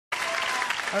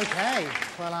OK,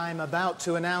 well, I'm about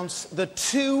to announce the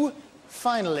two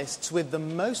finalists with the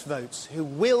most votes who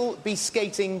will be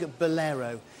skating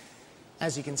Bolero.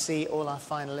 As you can see, all our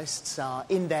finalists are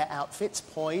in their outfits,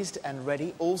 poised and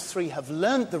ready. All three have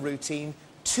learnt the routine.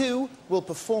 Two will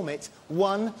perform it.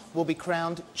 One will be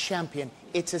crowned champion.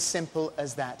 It's as simple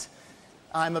as that.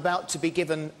 I'm about to be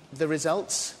given the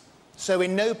results. So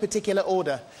in no particular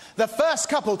order, the first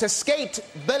couple to skate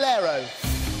Bolero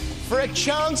for a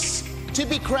chance to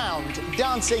be crowned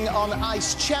Dancing on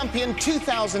Ice Champion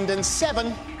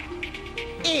 2007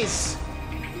 is...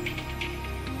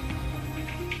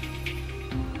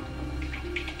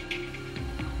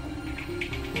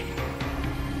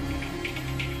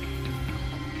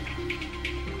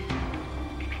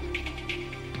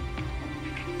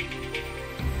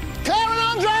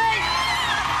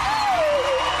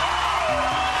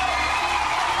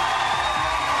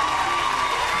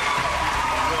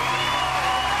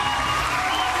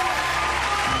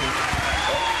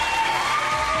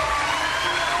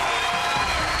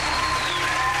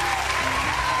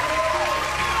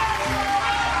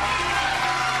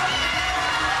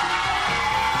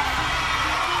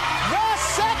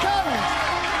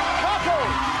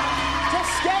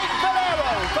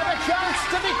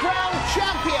 to be crowned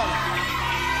champion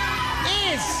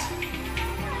is...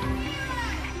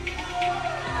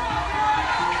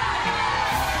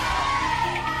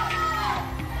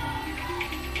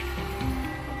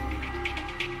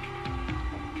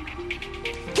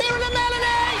 Kieran and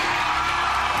Melanie!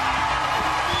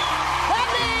 That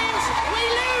means we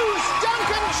lose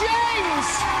Duncan James!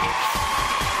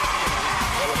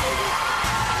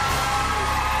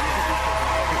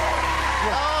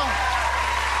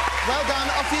 Well done,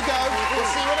 off you go. We'll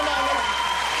see you in a moment.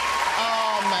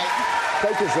 Oh, mate. They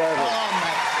deserve it. Oh,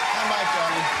 mate. How am I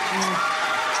done?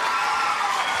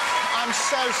 I'm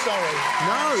so sorry.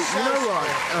 No, you know what?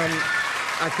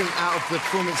 I think out of the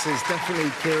performances, definitely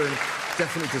Kieran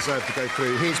definitely deserved to go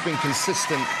through. He's been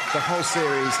consistent the whole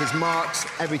series, his marks,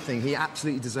 everything. He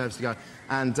absolutely deserves to go.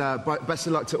 And best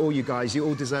of luck to all you guys. You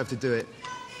all deserve to do it.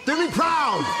 Do me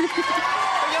proud!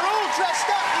 You're all dressed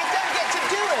up.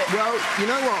 Well, you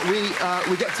know what?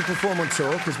 We get to perform on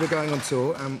tour, because we're going on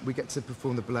tour, and we get to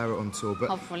perform the Bolero on tour, but...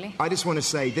 Hopefully. I just want to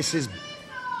say, this is...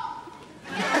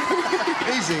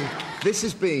 Easy. This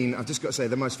has been, I've just got to say,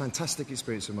 the most fantastic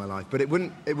experience of my life, but it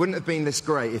wouldn't have been this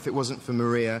great if it wasn't for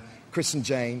Maria, Chris and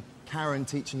Jane, Karen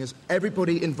teaching us,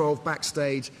 everybody involved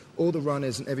backstage, all the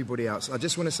runners and everybody else. I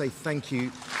just want to say thank you,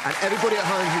 and everybody at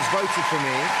home who's voted for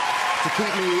me to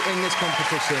keep me in this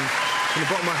competition. From the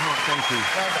bottom of my heart, thank you.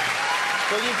 Well done.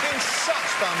 Well, you've been such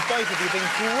fun. Both of you have been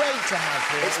great to have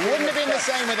here. It wouldn't have been the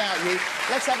same without you.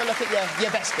 Let's have a look at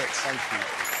your best bits. Thank you.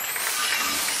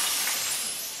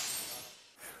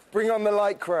 Bring on the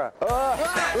lycra.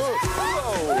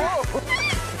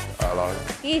 Hello.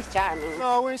 He's charming.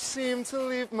 Always seem to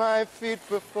leave my feet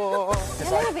before.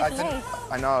 You're a bit late.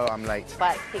 I know I'm late.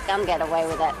 But he can get away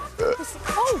with it.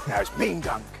 Oh, now it's mean,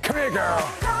 Dunk. Come here, girl.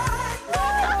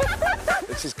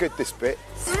 This is good, this bit.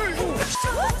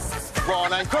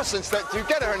 Ron and Crossland stepped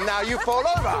together and now you fall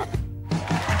over.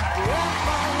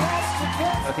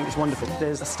 I think it's wonderful.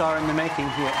 There's a star in the making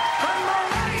here.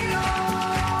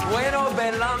 Bueno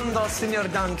velando, Signor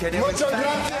Duncan. Muchas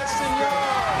gracias, señor.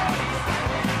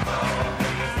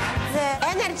 The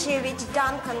energy which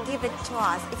Duncan gave it to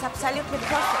us, it's absolutely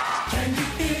perfect.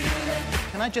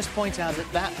 Can I just point out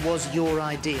that that was your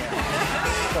idea?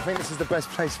 I think this is the best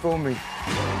place for me. 24.5,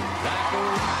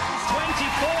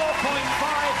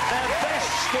 their best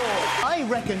score. I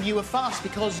reckon you were fast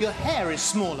because your hair is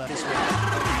smaller this week.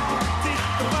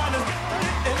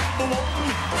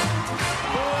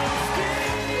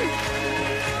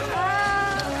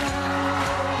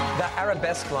 The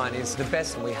arabesque line is the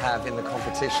best we have in the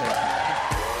competition.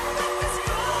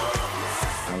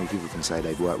 How many people can say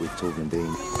they've worked with Torben Dean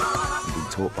and been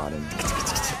taught by them?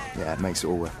 Yeah, it makes it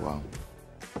all worthwhile.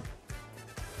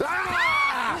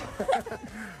 Ah!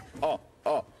 Oh.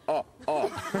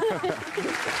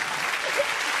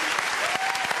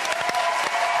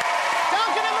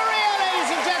 Duncan and Maria, ladies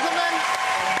and gentlemen.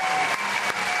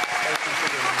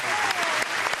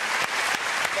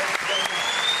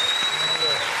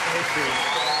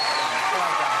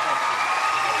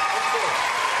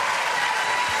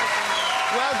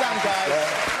 Well done, guys.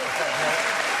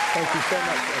 Thank you so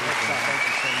much. Thank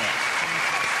you so much.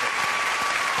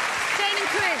 Jane and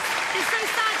Chris, it's so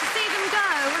sad to see them go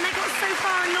when they got so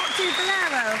far and not do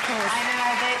Bolero, of course. I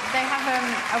know, they have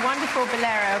a wonderful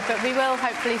Bolero, but we will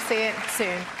hopefully see it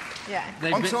soon.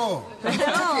 Yeah. On tour.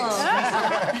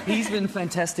 He's been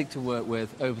fantastic to work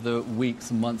with over the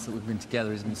weeks and months that we've been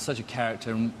together. He's been such a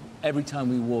character, and every time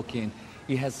we walk in,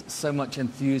 he has so much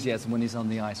enthusiasm when he's on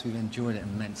the ice. We've enjoyed it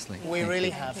immensely. We really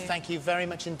have. Thank you very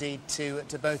much indeed to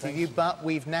both of you. But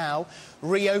we've now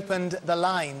reopened the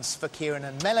lines for Kieran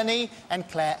and Melanie and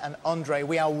Claire and Andre.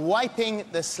 We are wiping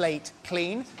the slate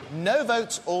clean. No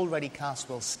votes already cast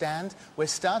will stand. We're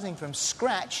starting from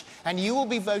scratch, and you will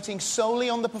be voting solely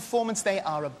on the performance they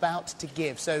are about to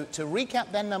give. So to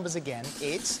recap their numbers again,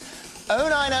 it's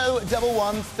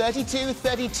 09011 32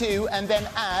 32 and then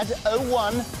add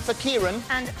 01 for Kieran.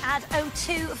 And add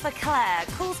 02 for Claire.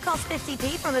 Calls cost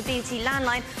 50p from a BT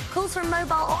landline. Calls from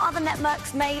mobile or other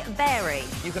networks may vary.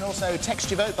 You can also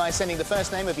text your vote by sending the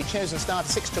first name of your chosen star to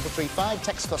 63335.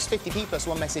 Text costs 50p plus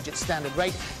one message at standard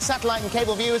rate. Satellite and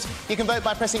cable viewers, you can vote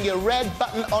by pressing your red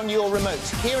button on your remote.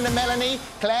 Kieran and Melanie,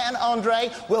 Claire and Andre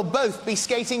will both be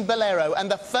skating Bolero, and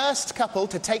the first couple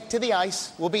to take to the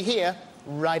ice will be here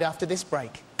right after this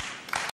break.